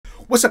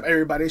What's up,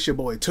 everybody? It's your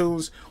boy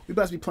Toonz. We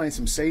about to be playing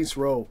some Saints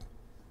Row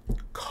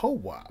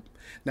co-op.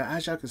 Now,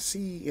 as y'all can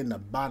see in the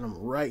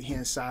bottom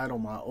right-hand side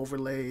on my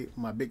overlay,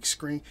 my big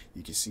screen,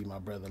 you can see my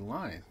brother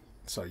Lion.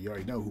 So you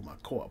already know who my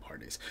co-op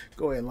partner is.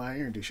 Go ahead, Lion,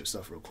 introduce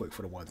yourself real quick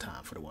for the one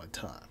time.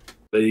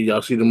 Lady,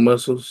 y'all see the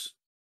muscles?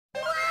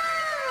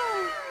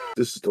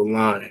 This is the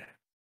line.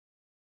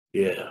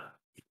 Yeah.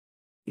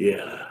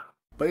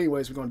 But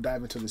anyways, we're going to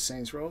dive into the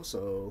Saints Row,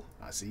 so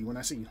I'll see you when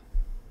I see you.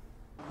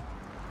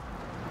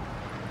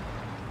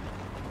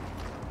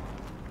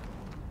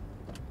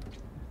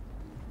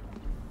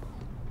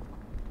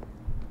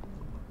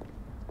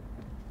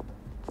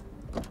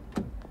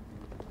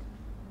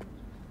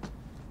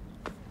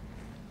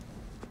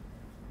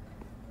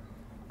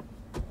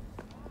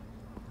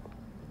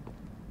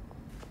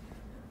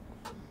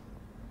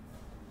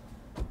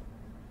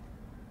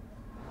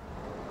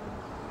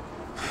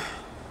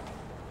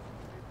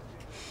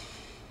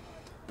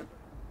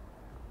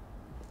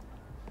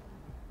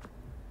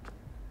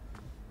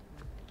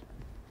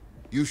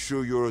 You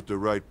sure you're at the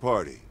right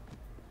party?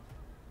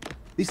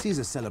 This is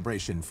a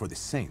celebration for the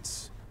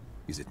Saints,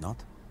 is it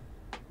not?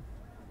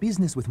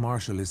 Business with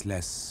Marshall is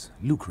less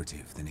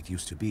lucrative than it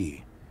used to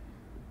be.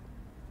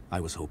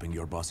 I was hoping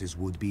your bosses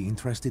would be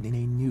interested in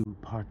a new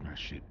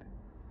partnership.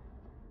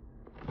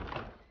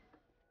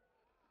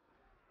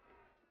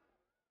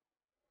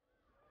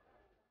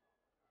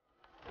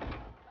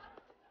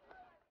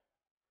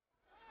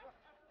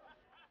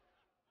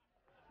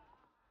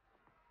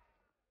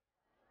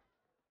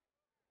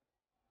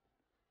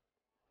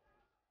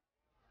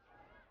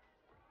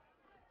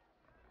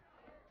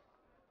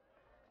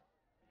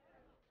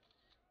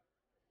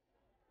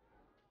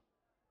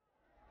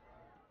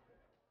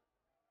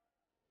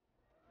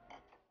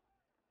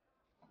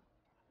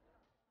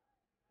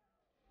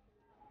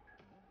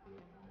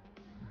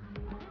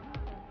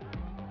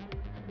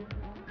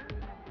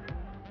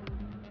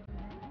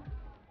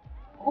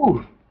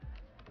 Ooh.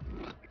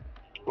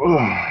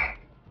 Ugh.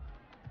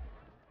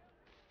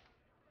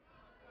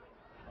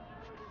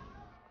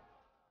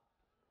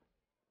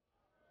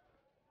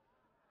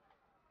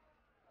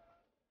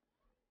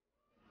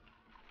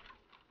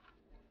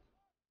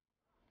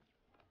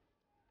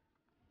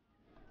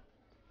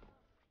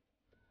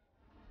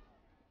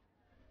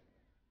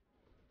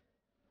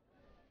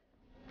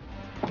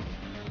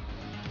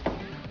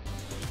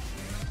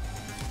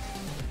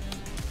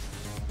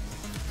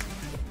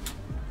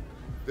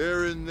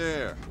 They're in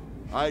there.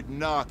 I'd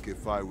knock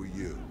if I were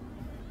you.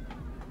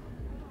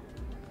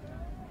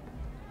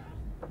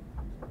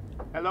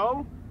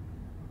 Hello?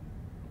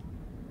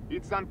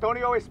 It's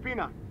Antonio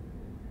Espina.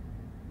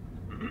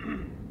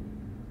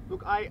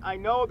 Look, I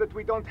know that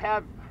we don't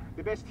have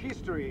the best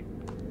history,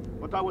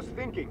 but I was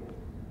thinking,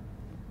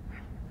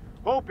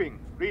 hoping,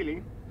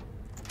 really,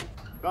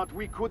 that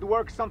we could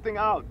work something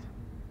out.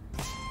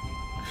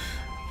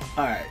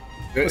 Alright,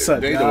 what's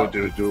up, They y'all? know what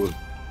they're doing.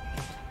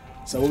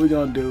 So what we're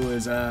going to do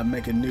is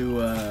make a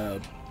new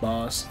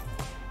boss.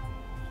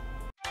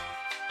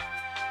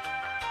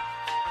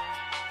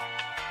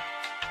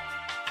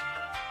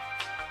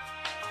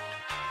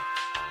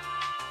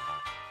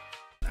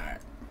 Alright.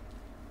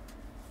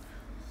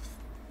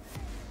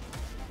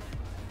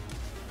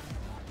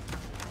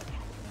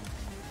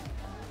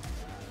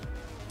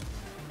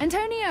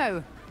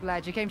 Antonio!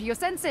 Glad you came to your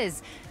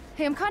senses.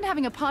 Hey, I'm kind of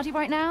having a party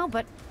right now,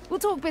 but we'll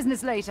talk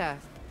business later.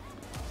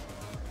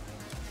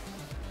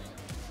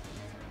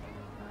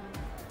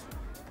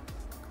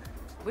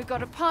 We've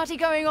got a party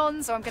going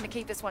on, so I'm going to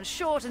keep this one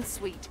short and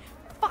sweet.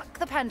 Fuck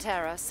the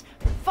Panteras.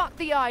 Fuck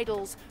the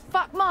Idols.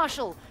 Fuck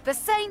Marshall. The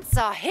Saints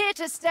are here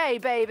to stay,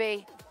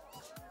 baby.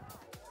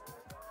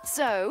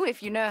 So,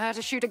 if you know how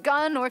to shoot a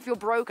gun, or if you're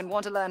broke and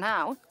want to learn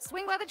how,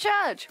 swing by the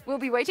church. We'll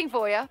be waiting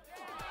for you.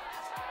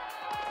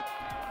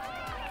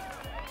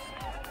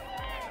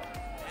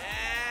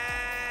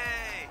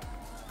 Hey!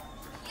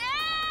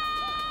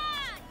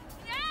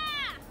 Yeah!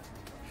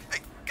 Hey,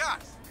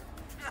 guys!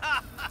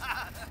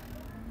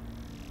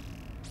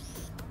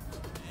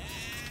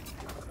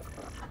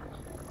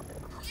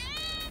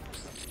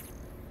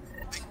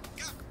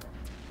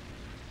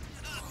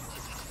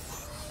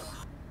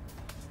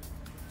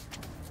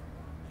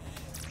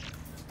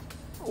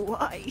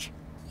 Why?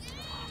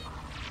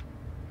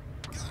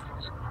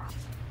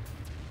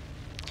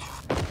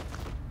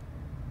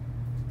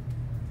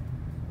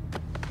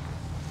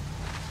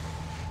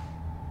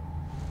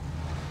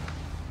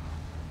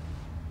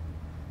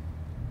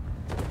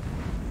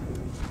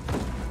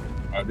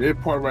 This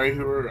part right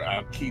here,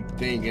 I keep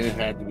thinking it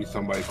had to be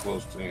somebody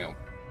close to him.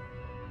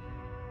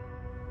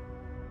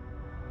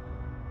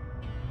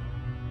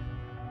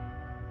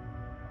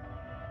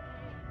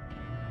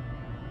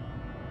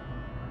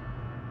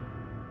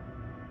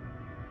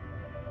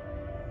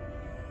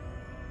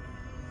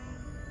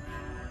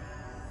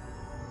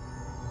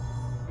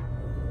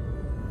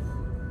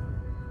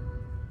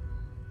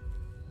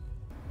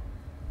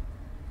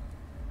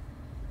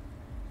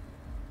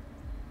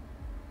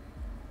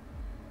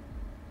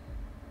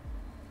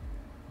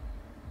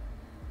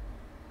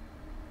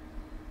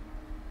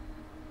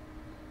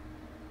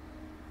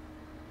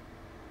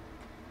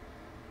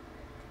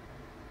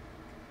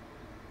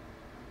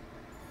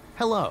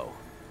 Hello,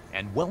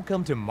 and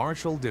welcome to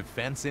Marshall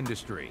Defense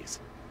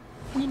Industries.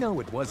 We know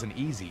it wasn't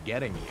easy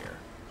getting here.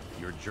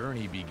 Your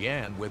journey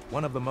began with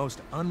one of the most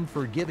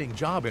unforgiving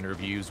job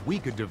interviews we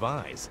could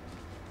devise.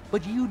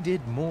 But you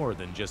did more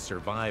than just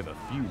survive a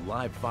few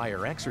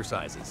live-fire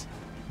exercises.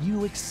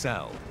 You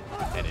excelled,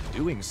 and in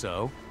doing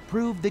so,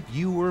 proved that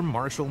you were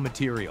Marshall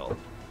material.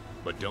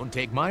 But don't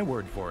take my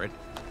word for it.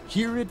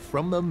 Hear it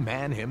from the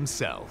man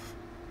himself.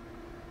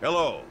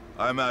 Hello,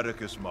 I'm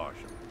Atticus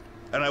Marshall,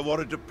 and I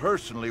wanted to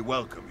personally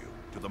welcome you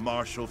to the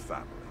Marshall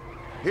family.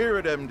 Here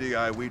at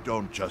MDI, we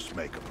don't just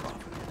make a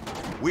profit.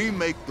 We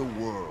make the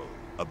world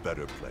a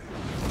better place.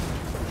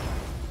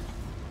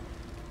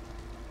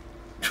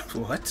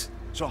 What?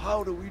 So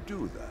how do we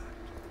do that?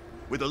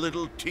 With a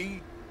little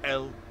TLC.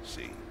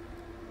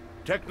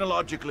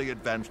 Technologically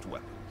advanced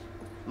weapons,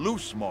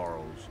 loose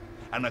morals,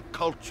 and a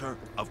culture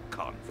of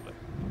conflict.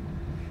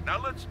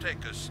 Now let's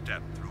take a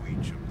step through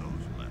each of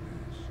those letters.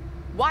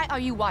 Why are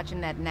you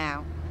watching that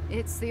now?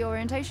 It's the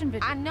orientation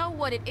video. I know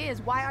what it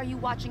is. Why are you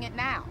watching it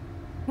now?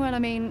 Well, I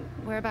mean,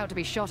 we're about to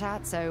be shot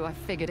at, so I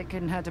figured it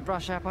couldn't hurt to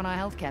brush up on our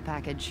healthcare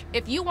package.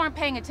 If you weren't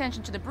paying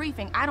attention to the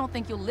briefing, I don't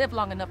think you'll live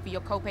long enough for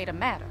your copay to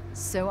matter.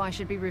 So I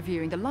should be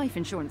reviewing the life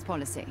insurance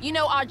policy. You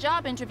know, our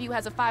job interview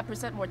has a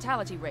 5%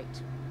 mortality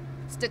rate.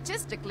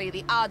 Statistically,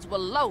 the odds were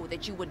low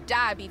that you would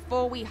die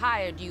before we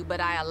hired you, but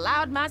I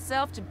allowed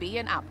myself to be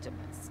an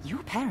optimist.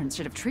 Your parents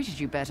should have treated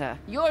you better.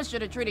 Yours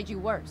should have treated you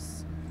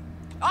worse.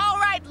 All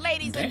right,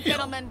 ladies and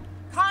gentlemen.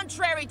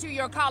 Contrary to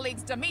your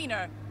colleagues'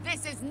 demeanor,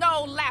 this is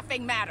no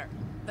laughing matter.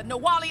 The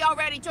Nawali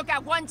already took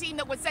out one team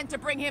that was sent to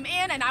bring him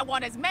in, and I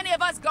want as many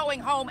of us going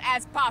home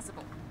as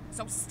possible.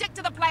 So stick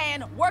to the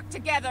plan, work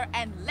together,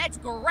 and let's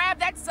grab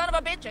that son of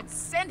a bitch and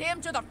send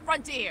him to the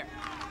frontier.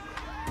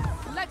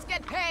 Let's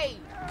get paid.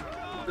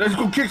 Let's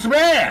go kick some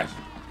ass.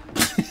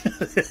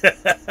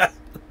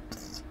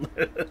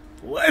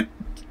 What?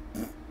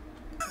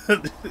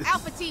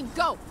 Alpha team,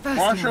 go.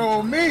 Marshall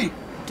on me.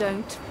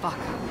 Don't fuck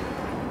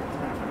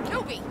up.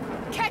 Newbie,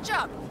 catch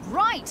up.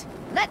 Right!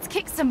 Let's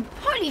kick some...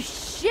 Holy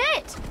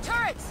shit!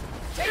 Turrets,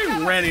 take He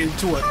cover. ran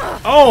into it.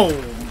 Oh!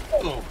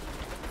 Oh,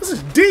 This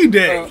is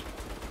D-Day!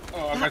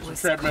 I got some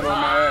trap metal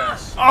on my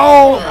ass.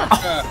 Oh!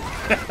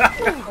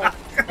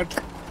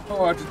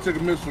 Oh, I just took a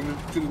missile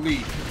to the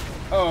knee.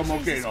 Oh, I'm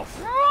okay though.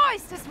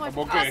 Christ, this is my I'm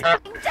okay.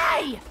 first fucking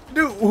day!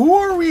 Dude, who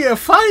are we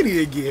fighting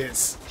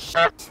against?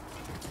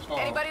 Oh,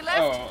 Anybody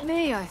left?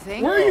 Me, I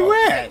think. Where are you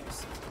at?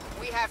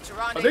 We have to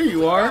rendezvous there you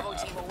with the are.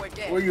 Bravo team or we're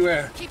dead. Where you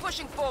at? Keep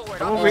pushing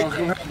forward. I'm I'll over be here.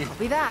 Come there. help me.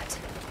 Be that.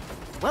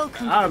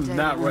 Welcome to I'm the day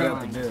not of right the up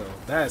the mind. deal.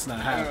 That's not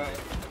happening.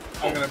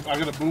 I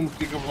got a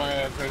boomstick up my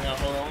ass right now.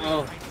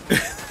 Hold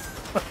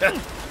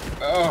on.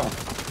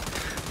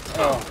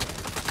 Oh.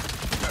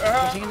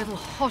 Getting a little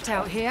hot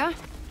out here.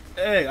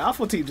 Hey,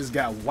 Alpha Team just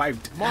got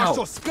wiped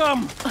out.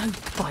 scum! Oh,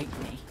 bite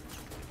me.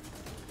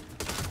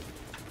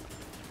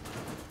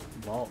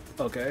 Well,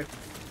 okay.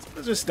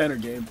 It's just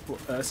standard game.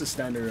 It's a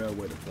standard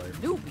way to play.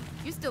 Newbie,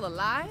 you still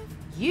alive?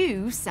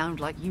 You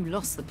sound like you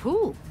lost the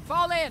pool.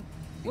 Fall in.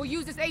 We'll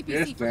use this APC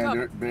Yes, for cover.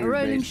 standard. A Very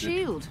rolling basic.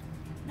 shield.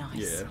 Nice.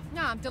 Yeah.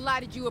 Nah, I'm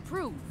delighted you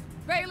approve.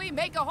 Bailey,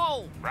 make a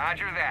hole.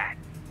 Roger that.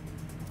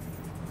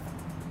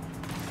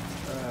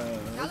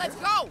 Now let's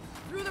go.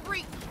 Through the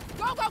breach.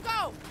 Go, go,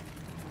 go.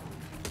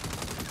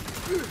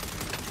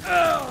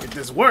 Get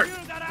this work.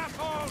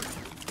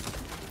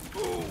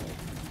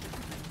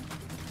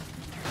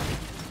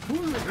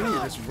 Who is the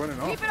idiot that's running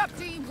off? Keep it up,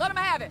 team. Let them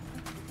have it.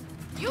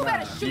 You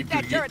better shoot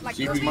that turret like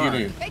see you're if we can get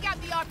mine. in. Take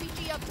out the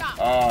RPG up top.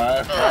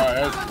 Oh,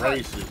 that's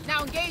racist.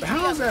 Now engage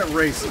How the is other. that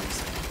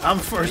racist? I'm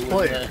first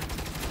player.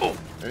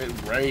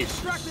 It's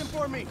racist.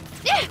 for me.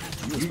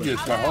 You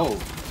just a hoe.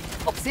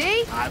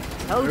 See? I'm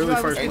Told you really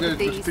I was first good player. with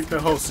Just these. pick the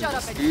host. Shut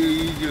up and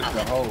You just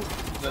a hoe.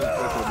 Let's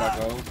talk about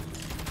the hoe.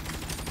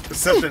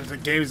 Except that the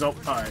game's over.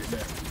 Alright,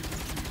 man.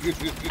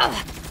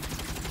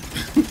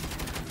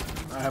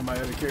 I have my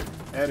other disconnection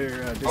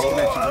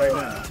right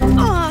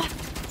now.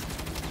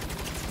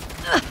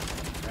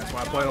 That's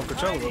why I play on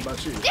controller. What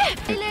about you?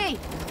 Bailey!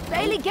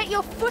 Bailey, get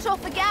your foot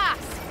off the gas!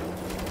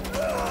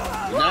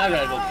 Now I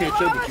gotta go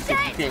catch up with you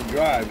because you can't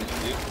drive and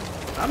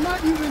shit. I'm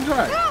not even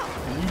driving.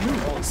 You knew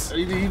this.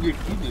 He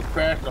just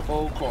crashed the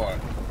whole car.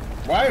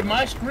 Why is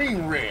my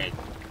screen red?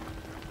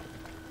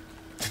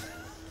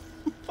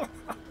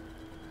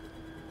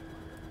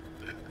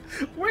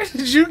 Where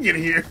did you get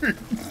here?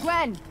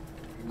 Gwen!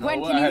 Gwen,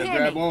 No, can I you had to hear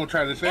grab me? on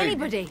trying to save you.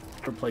 Anybody?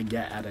 Or play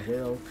Gat out of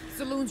Hell.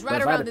 Saloon's But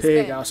right if I had around a this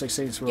pig, bend. I'll say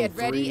Saints Row Get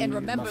 3. ready and my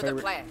remember the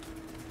favorite. plan.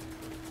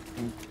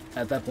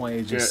 At that point,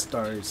 it just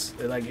starts.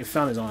 It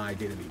found its own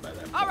identity by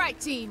that point. All right,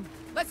 team.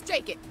 Let's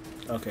take it.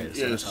 Okay, so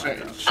Yeah, that's how it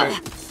goes.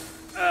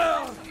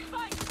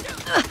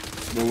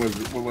 What was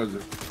it? What was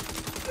it?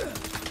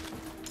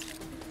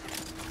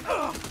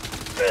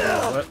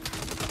 What?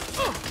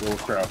 What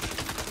was crouch?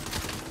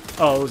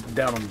 Oh, it was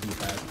down on the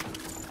D-pad.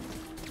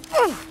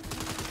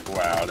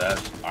 Wow,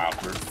 that's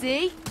awkward.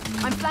 See?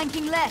 I'm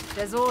flanking left,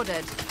 as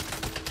ordered.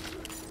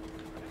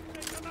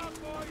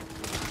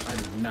 I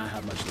do not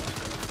have much left.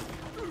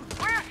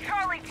 We're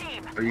Charlie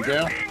team. Are you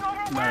down?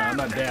 No, I'm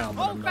not down,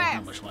 but I Hold know how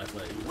fast. much life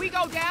left. We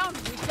go down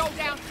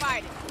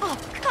fighting. Oh,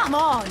 come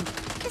on!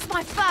 It's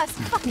my first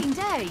fucking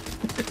day.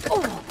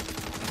 Oh,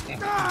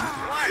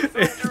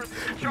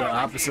 The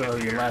opposite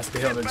of your last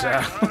day on the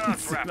job.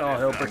 No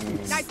helper.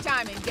 Nice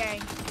timing,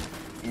 gang.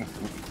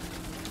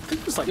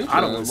 It's like This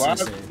Ottawa is a lot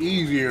said.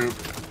 easier.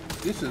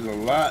 This is a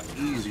lot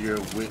easier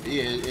with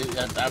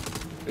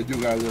it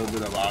do got a little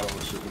bit of auto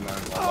assist, I'm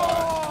not gonna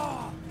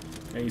lie.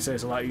 And you say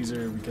it's a lot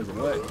easier because of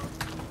what?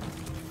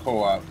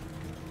 Co-op.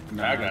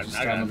 Nah, just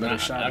having a better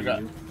shot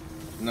at you.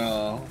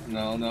 No,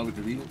 because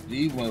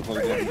these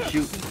motherfuckers gonna be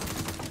shooting.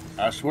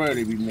 I swear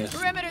they be missing.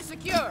 Perimeter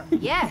secure.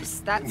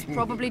 yes, that's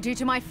probably due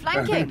to my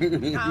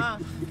flanking.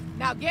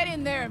 Now get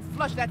in there and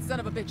flush that son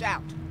of a bitch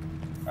out.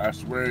 I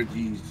swear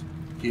these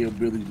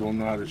hillbillies don't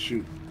know how to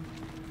shoot.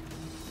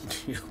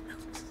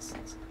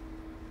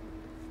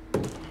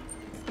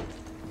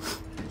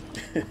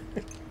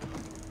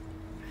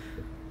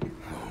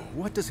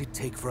 What does it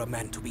take for a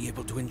man to be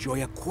able to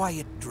enjoy a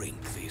quiet drink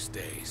these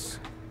days?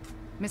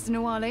 Mr.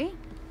 Nawali,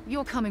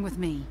 you're coming with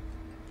me.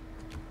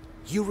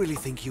 You really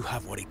think you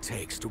have what it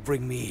takes to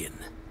bring me in?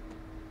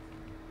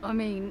 I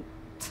mean,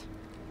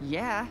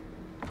 yeah.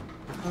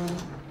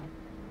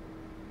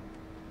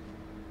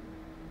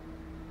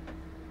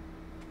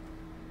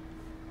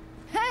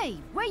 Hey,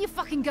 where you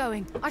fucking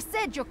going? I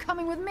said you're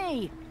coming with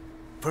me.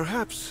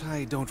 Perhaps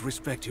I don't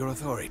respect your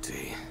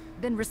authority.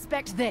 Then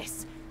respect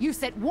this. You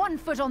set 1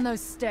 foot on those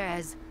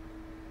stairs.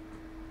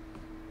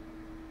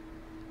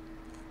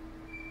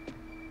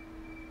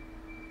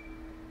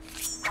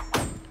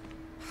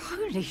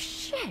 Holy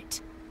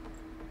shit!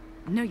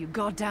 No, you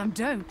goddamn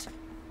don't.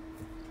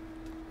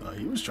 Oh,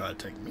 he was trying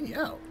to take me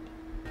out.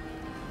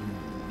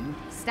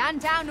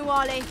 Stand down,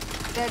 Nawali.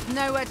 There's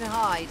nowhere to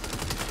hide.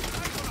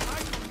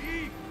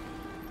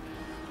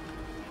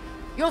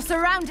 You're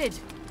surrounded.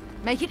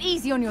 Make it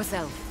easy on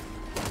yourself.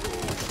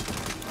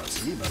 Oh,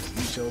 so he about to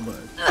beat your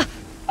butt.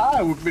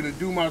 I was gonna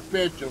do my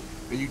special,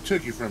 and you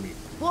took it from me.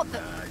 What the?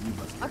 You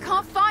about to I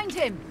can't find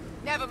him.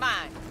 Never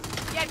mind.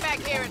 Get back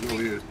here and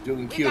You're here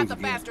stealing we kills got the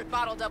again. bastard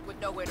bottled up with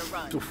nowhere to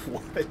run.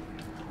 what?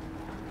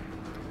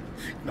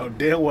 No,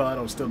 damn well I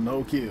don't steal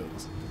no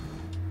kills.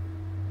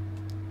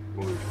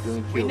 Well, you're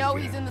stealing We kills know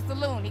again. he's in the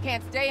saloon. He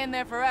can't stay in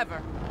there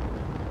forever.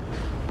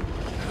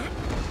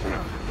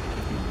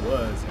 He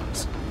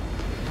was.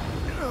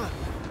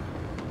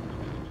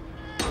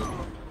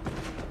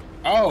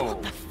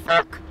 Oh,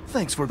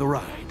 Thanks for the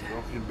ride.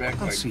 broke your back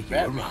I'll like see you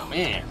Batman. around.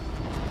 Man.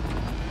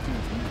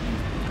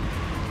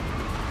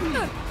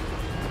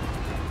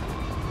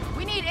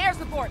 We need air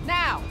support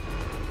now.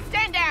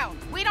 Stand down.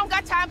 We don't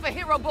got time for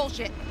hero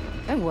bullshit.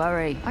 Don't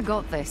worry, I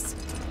got this.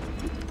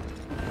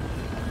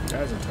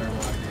 That's a terrible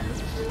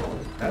idea.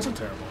 That's a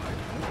terrible idea.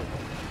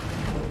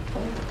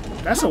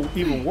 That's an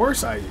even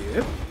worse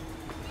idea.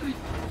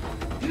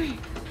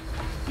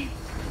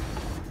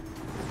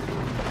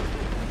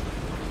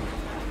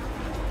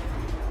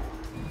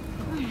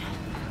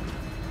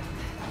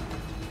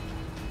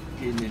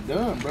 Getting it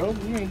done, bro.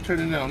 You ain't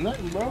turning down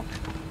nothing, bro.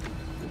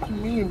 What you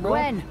mean, bro?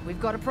 Gwen, we've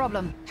got a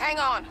problem. Hang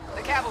on.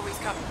 The cavalry's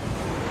coming.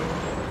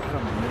 I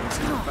don't know. Niggas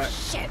in the Oh, back.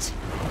 shit.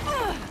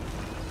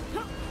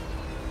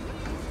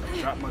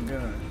 Drop my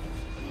gun.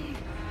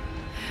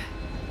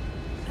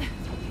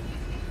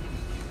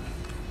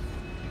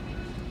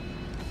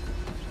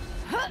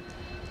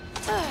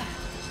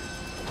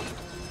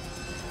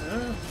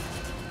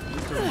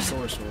 He's pretty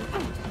resourceful.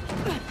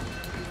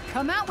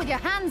 Come out with your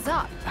hands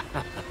up.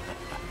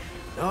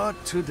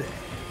 Not today.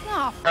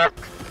 Oh, fuck.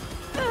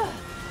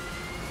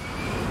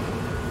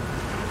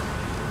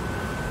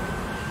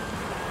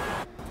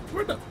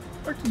 Where the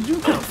fuck did you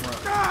come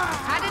from?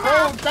 Had Bro,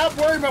 enough. stop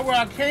worrying about where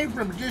I came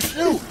from. Just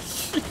shoot.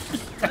 Shoot.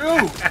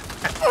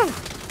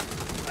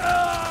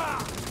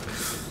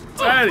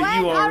 Tired of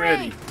Gwen, you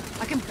already. hurry.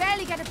 I can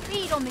barely get a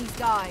bead on these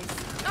guys.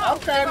 Oh, I'm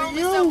tired if of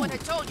only you. someone had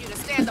told you to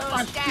stand the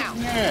My fuck down.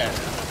 Yeah.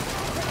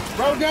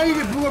 Bro, now you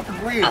just blew up the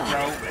bridge,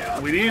 bro.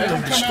 We need to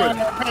Come destroy out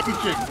them. of that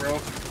paycheck, bro.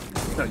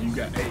 No, you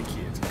got 8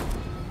 kids.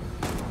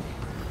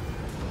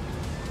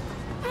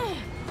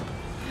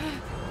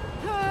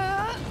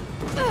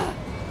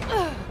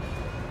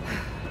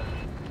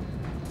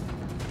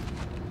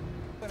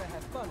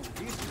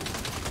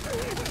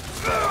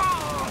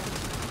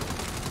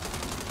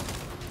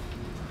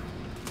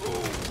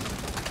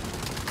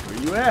 Where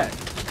you at?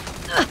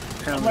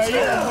 Handling Like, this.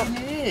 yeah, let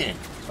me in.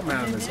 I'm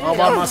handling this all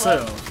by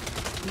myself.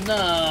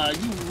 Nah,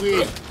 you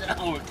wish.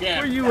 Oh,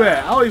 Where you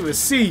at? I don't even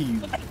see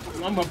you.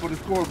 I'm up on the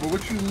scoreboard.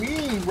 What you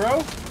mean,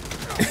 bro?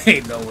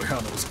 Ain't nowhere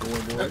on those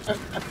scoreboards.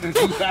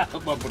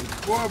 I'm up on the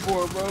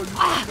scoreboard, bro. You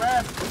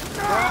crap, bro.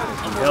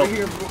 I'm Help. over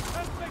here, bro.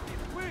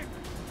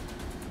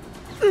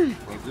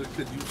 Bro, just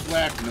cause you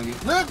slacking on me.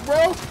 Look,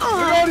 bro. Look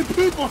at all these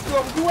people,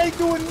 so you ain't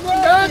doing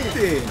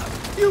nothing.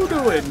 Nothing. You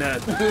doing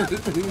nothing. Bro, you ain't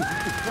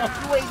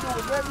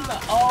doing nothing. You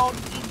got all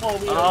these people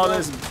over here, All bro.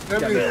 this.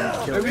 Let me,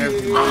 Gotta kill let, me,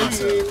 every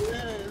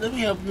myself. let me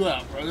help you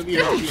out, bro. Let me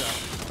help you out.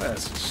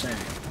 That's a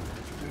shame.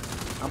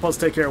 I'm supposed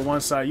to take care of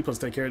one side. You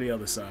supposed to take care of the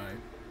other side.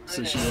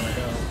 Since you want to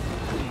help.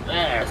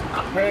 That's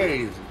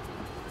crazy.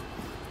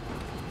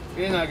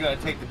 And I gotta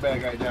take the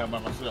bad guy down by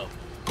myself.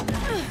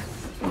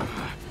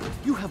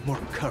 You have more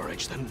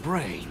courage than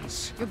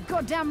brains. You're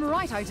goddamn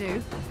right I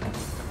do.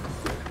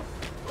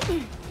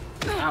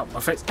 Ow, my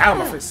face. Ow,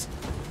 my face.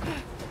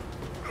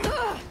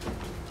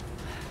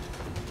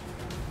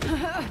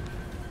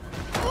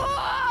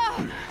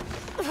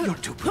 You're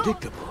too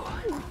predictable.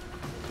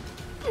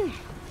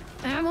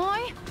 Am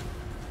I?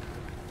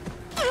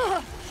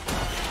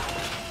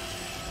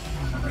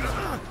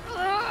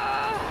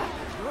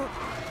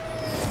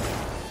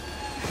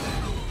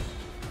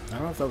 I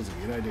don't know if that was a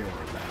good idea or a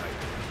bad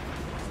idea.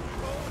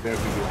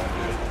 Definitely good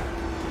idea.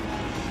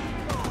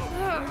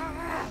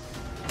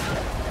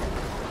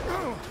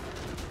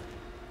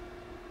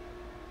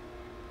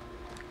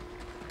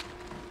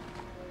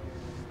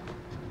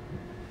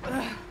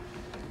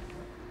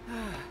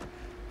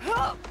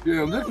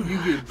 Yeah, look at you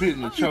getting bit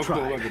in the choke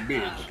like a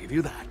bitch. I'll give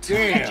you that.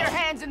 Damn. Get your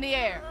hands in the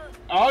air.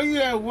 All you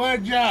had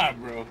one job,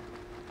 bro.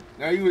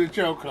 Now you in a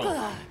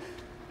chokehold.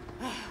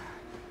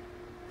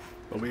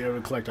 But we able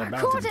to collect our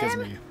bounty because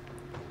of you.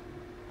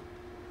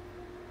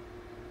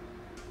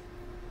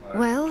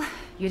 Well,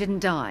 you didn't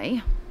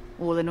die.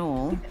 All in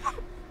all,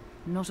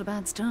 not a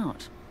bad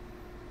start.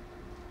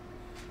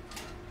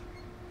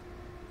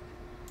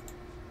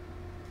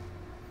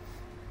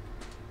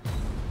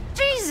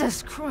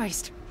 Jesus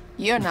Christ!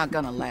 You're not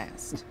gonna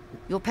last.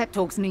 Your pep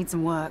talks need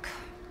some work.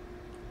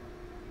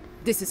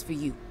 This is for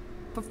you.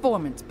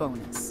 Performance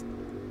bonus.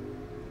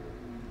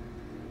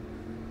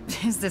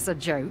 Is this a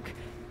joke?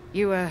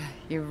 You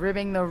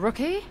ribbing the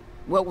rookie?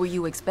 What were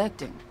you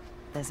expecting?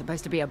 There's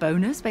supposed to be a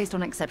bonus based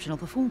on exceptional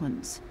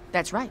performance.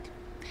 That's right.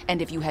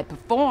 And if you had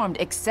performed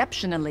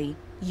exceptionally,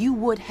 you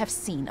would have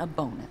seen a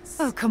bonus.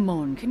 Oh, come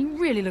on. Can you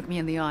really look me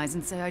in the eyes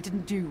and say I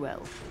didn't do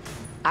well?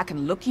 I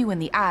can look you in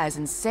the eyes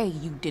and say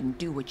you didn't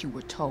do what you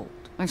were told.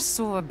 I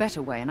saw a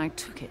better way and I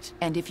took it.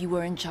 And if you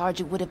were in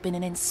charge, it would have been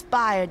an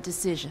inspired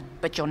decision.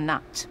 But you're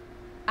not.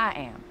 I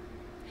am.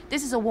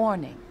 This is a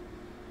warning.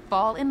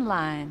 Fall in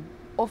line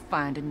or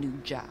find a new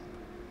job.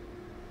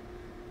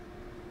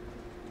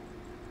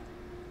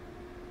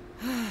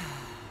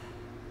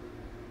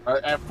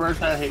 At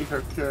first, I hate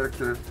her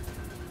character.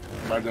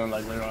 But then,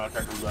 like, later on, I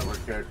start to love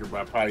her character,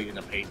 but I probably end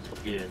up hating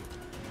her again.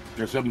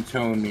 There's something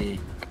telling me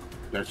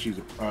that she's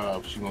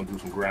gonna do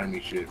some grimy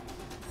shit.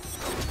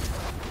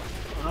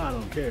 I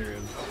don't care.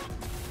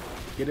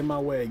 Get in my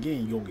way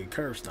again, you're gonna get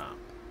curb stomped.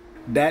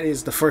 That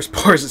is the first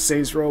part of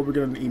Saints Row. We're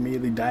gonna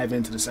immediately dive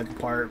into the second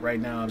part. Right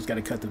now, I just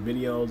gotta cut the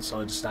video, so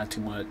it's not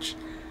too much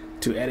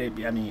to edit.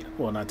 I mean,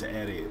 well, not to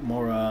edit.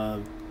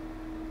 More,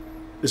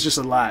 it's just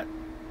a lot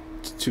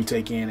to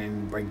take in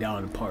and break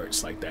down in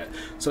parts like that.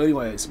 So,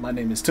 anyways, my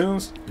name is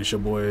Toonz. It's your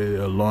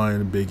boy, Lion,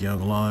 the big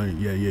young Lion.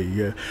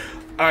 Yeah.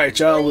 All right,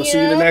 y'all. We'll see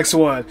you in the next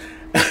one.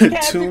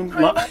 Toon,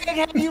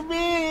 Have you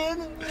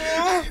been?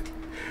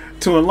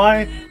 Toon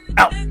Lion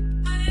out.